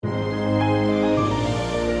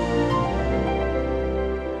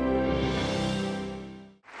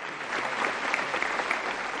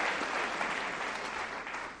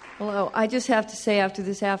So I just have to say, after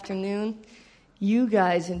this afternoon, you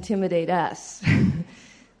guys intimidate us.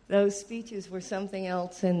 Those speeches were something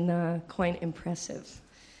else and quite impressive.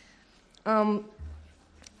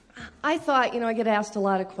 I thought, I get asked a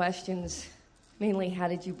lot of questions, mainly how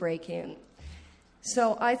did you break in?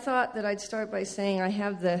 So I thought that I'd start by saying I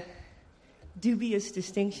have the dubious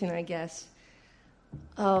distinction, I guess,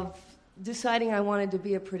 of deciding I wanted to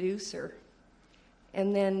be a producer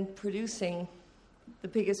and then producing the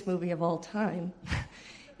biggest movie of all time,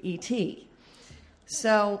 E.T.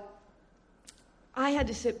 So I had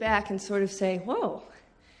to sit back and sort of say, whoa,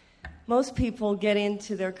 most people get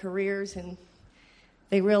into their careers and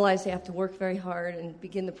they realize they have to work very hard and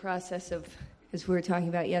begin the process of, as we were talking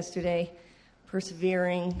about yesterday,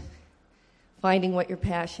 persevering, finding what your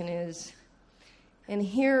passion is. And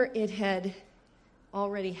here it had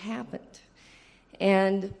already happened.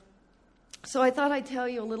 And so I thought I'd tell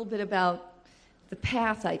you a little bit about the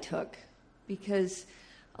path I took, because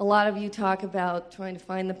a lot of you talk about trying to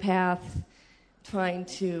find the path, trying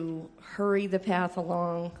to hurry the path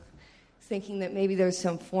along, thinking that maybe there's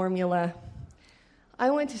some formula. I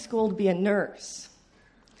went to school to be a nurse.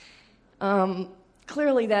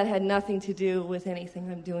 Clearly that had nothing to do with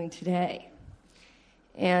anything I'm doing today.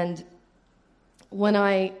 And when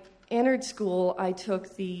I entered school, I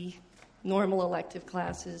took the normal elective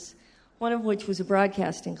classes, one of which was a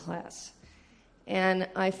broadcasting class. And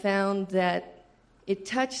I found that it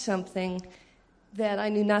touched something that I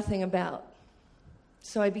knew nothing about.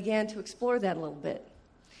 So I began to explore that a little bit.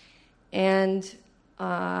 And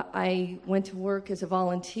I went to work as a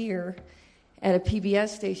volunteer at a PBS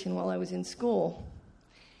station while I was in school.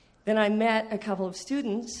 Then I met a couple of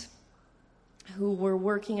students who were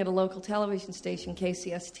working at a local television station,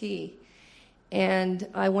 KCST, and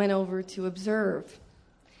I went over to observe.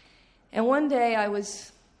 And one day I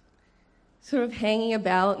was sort of hanging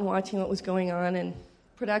about and watching what was going on, and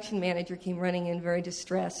production manager came running in very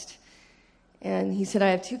distressed. And he said, I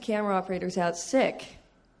have 2 camera operators out sick.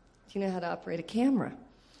 Do you know how to operate a camera?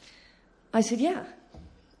 I said, yeah.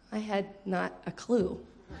 I had not a clue.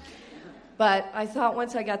 But I thought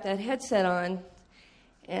once I got that headset on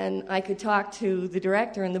and I could talk to the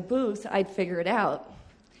director in the booth, I'd figure it out.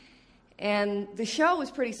 And the show was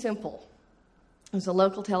pretty simple. It was a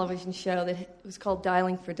local television show that was called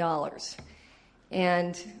Dialing for Dollars.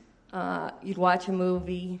 And you'd watch a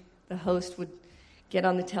movie, the host would get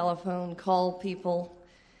on the telephone, call people,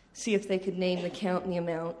 see if they could name the count and the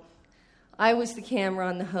amount. I was the camera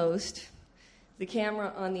on the host. The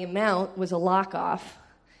camera on the amount was a lock-off.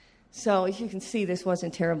 So as you can see, this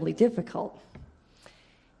wasn't terribly difficult.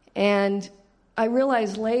 And I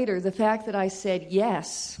realized later the fact that I said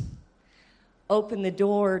yes opened the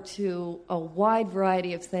door to a wide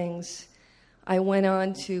variety of things. I went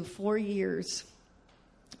on to 4 years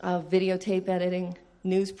of videotape editing,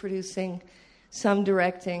 news producing, some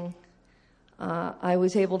directing. I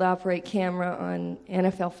was able to operate camera on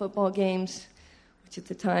NFL football games, which at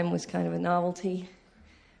the time was kind of a novelty,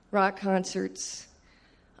 rock concerts.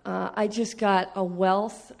 I just got a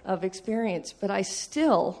wealth of experience, but I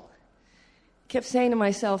still kept saying to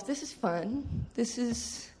myself, this is fun, this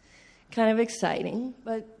is kind of exciting,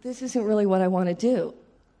 but this isn't really what I want to do.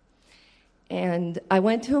 And I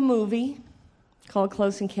went to a movie called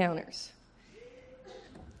Close Encounters.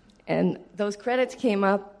 And those credits came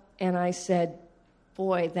up, and I said,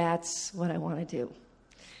 boy, that's what I want to do.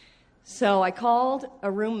 So I called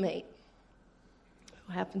a roommate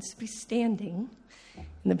who happens to be standing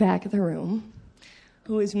in the back of the room,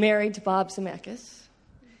 who is married to Bob Zemeckis.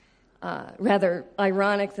 Rather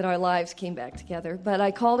ironic that our lives came back together. But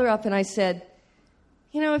I called her up and I said,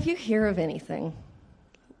 if you hear of anything,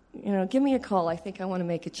 give me a call. I think I want to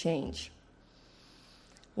make a change.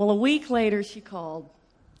 Well, a week later, she called.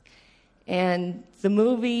 And the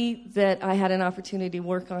movie that I had an opportunity to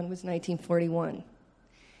work on was 1941.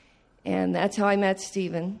 And that's how I met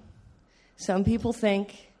Steven. Some people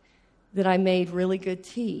think that I made really good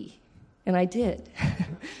tea, and I did.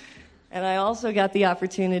 And I also got the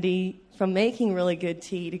opportunity from making really good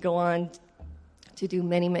tea to go on to do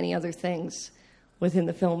many, many other things within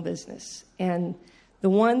the film business. And the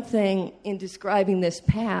one thing in describing this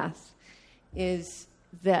path is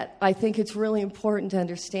that I think it's really important to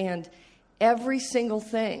understand every single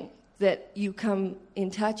thing that you come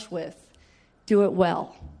in touch with, do it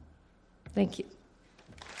well. Thank you.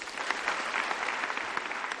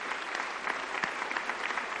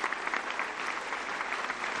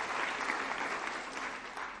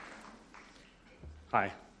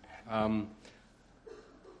 Hi.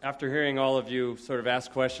 After hearing all of you sort of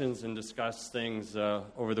ask questions and discuss things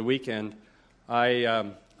over the weekend,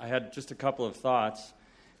 I had just a couple of thoughts.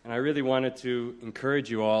 And I really wanted to encourage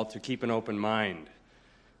you all to keep an open mind,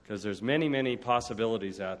 because there's many, many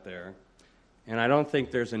possibilities out there, and I don't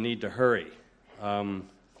think there's a need to hurry. You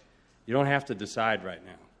don't have to decide right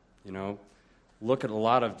now, Look at a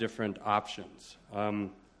lot of different options.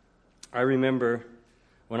 I remember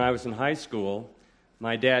when I was in high school,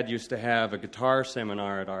 my dad used to have a guitar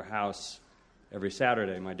seminar at our house every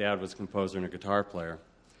Saturday. My dad was a composer and a guitar player.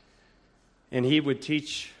 And he would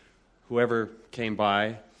teach whoever came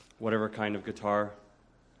by whatever kind of guitar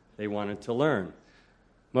they wanted to learn.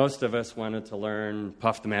 Most of us wanted to learn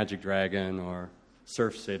Puff the Magic Dragon or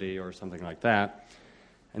Surf City or something like that.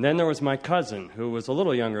 And then there was my cousin, who was a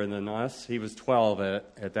little younger than us. He was 12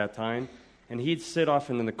 at that time. And he'd sit off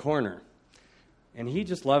in the corner. And he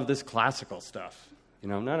just loved this classical stuff.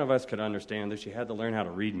 None of us could understand this. You had to learn how to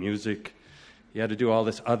read music. You had to do all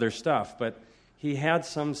this other stuff. But he had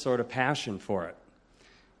some sort of passion for it.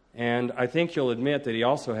 And I think you'll admit that he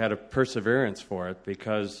also had a perseverance for it,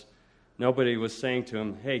 because nobody was saying to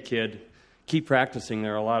him, hey, kid, keep practicing.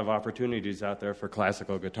 There are a lot of opportunities out there for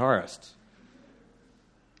classical guitarists.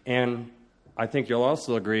 And I think you'll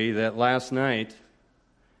also agree that last night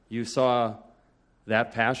you saw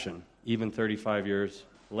that passion, even 35 years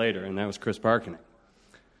later, and that was Chris Barkanek.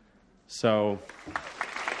 So,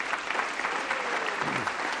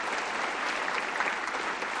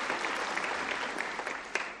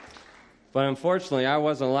 but unfortunately, I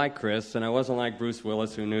wasn't like Chris, and I wasn't like Bruce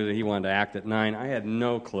Willis, who knew that he wanted to act at 9. I had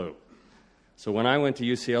no clue. So when I went to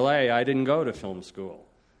UCLA, I didn't go to film school.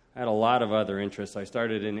 I had a lot of other interests. I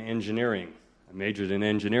started in engineering. I majored in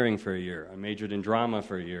engineering for a year. I majored in drama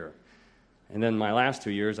for a year. And then my last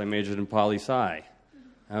 2 years, I majored in poli-sci.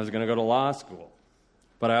 I was going to go to law school.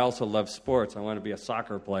 But I also loved sports. I wanted to be a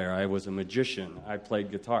soccer player. I was a magician. I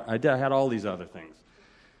played guitar. I had all these other things.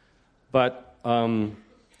 But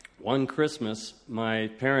one Christmas, my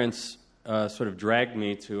parents sort of dragged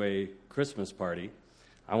me to a Christmas party.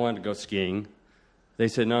 I wanted to go skiing. They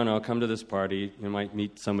said, no, come to this party. You might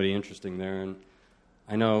meet somebody interesting there. And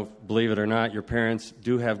I know, believe it or not, your parents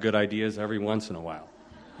do have good ideas every once in a while.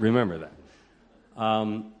 Remember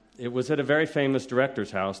that. It was at a very famous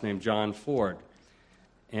director's house named John Ford.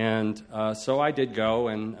 And so I did go,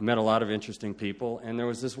 and I met a lot of interesting people. And there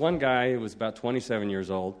was this one guy who was about 27 years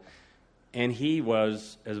old, and he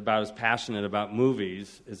was about as passionate about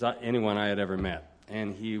movies as anyone I had ever met.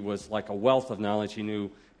 And he was like a wealth of knowledge. He knew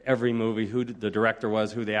every movie, who the director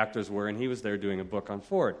was, who the actors were, and he was there doing a book on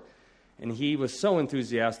Ford. And he was so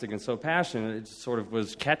enthusiastic and so passionate, it just sort of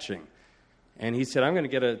was catching. And he said, I'm going to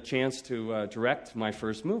get a chance to direct my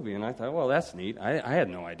first movie. And I thought, well, that's neat. I had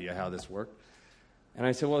no idea how this worked. And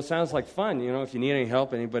I said, well, it sounds like fun. If you need any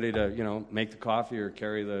help, anybody to, make the coffee or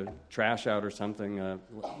carry the trash out or something,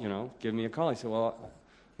 give me a call. He said, well,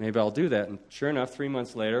 maybe I'll do that. And sure enough, 3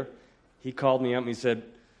 months later, he called me up and he said,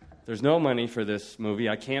 there's no money for this movie.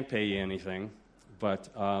 I can't pay you anything, but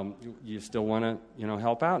you still want to,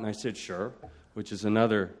 help out? And I said, sure, which is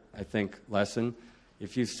another, I think, lesson.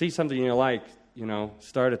 If you see something you like,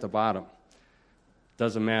 start at the bottom.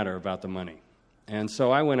 Doesn't matter about the money. And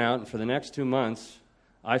so I went out, and for the next 2 months,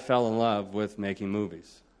 I fell in love with making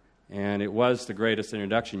movies. And it was the greatest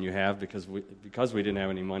introduction you have because we didn't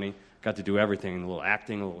have any money. Got to do everything, a little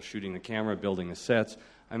acting, a little shooting the camera, building the sets.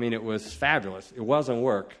 I mean, it was fabulous. It wasn't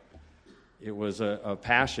work. It was a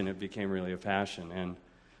passion. It became really a passion. And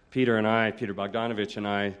Peter Bogdanovich and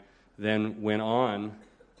I, then went on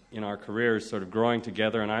in our careers sort of growing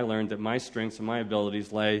together, and I learned that my strengths and my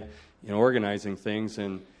abilities lay in organizing things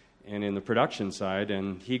and in the production side.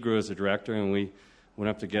 And he grew as a director, and we went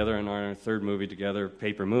up together in our third movie together,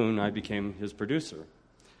 Paper Moon. I became his producer.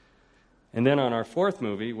 And then on our fourth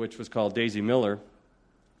movie, which was called Daisy Miller,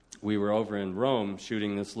 we were over in Rome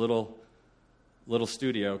shooting this little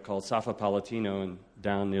studio called Saffa Palatino and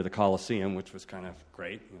down near the Colosseum, which was kind of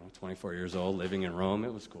great. 24 years old, living in Rome.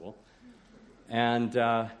 It was cool. And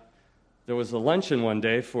there was a luncheon one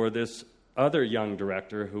day for this other young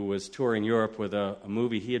director who was touring Europe with a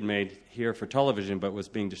movie he had made here for television but was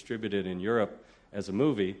being distributed in Europe as a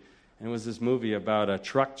movie. And it was this movie about a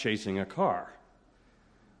truck chasing a car.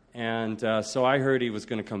 And so I heard he was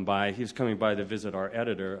going to come by. He was coming by to visit our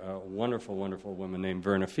editor, a wonderful, wonderful woman named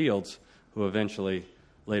Verna Fields, who eventually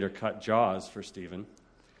later cut Jaws for Steven.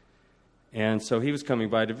 And so he was coming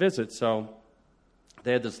by to visit. So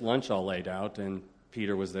they had this lunch all laid out, and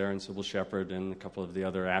Peter was there, and Sybil Shepherd, and a couple of the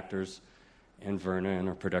other actors, and Verna, and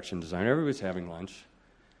our production designer. Everybody was having lunch.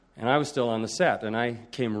 And I was still on the set, and I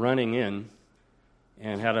came running in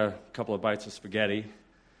and had a couple of bites of spaghetti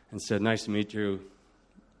and said, "Nice to meet you,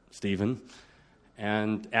 Steven,"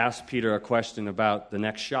 and asked Peter a question about the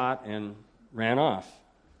next shot and ran off.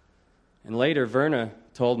 And later, Verna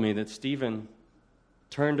told me that Steven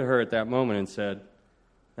turned to her at that moment and said,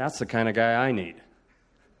 "That's the kind of guy I need.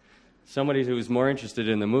 Somebody who's more interested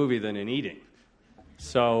in the movie than in eating."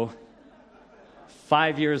 So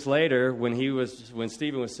 5 years later, when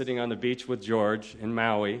Steven was sitting on the beach with George in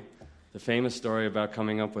Maui, the famous story about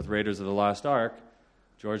coming up with Raiders of the Lost Ark,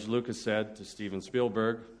 George Lucas said to Steven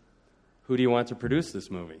Spielberg, "Who do you want to produce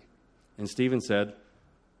this movie?" And Steven said,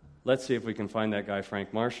 "Let's see if we can find that guy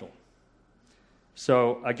Frank Marshall."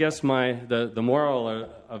 So I guess the moral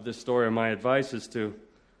of this story, or my advice, is to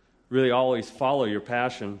really always follow your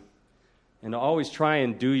passion and to always try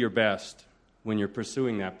and do your best when you're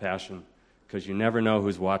pursuing that passion, because you never know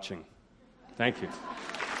who's watching. Thank you.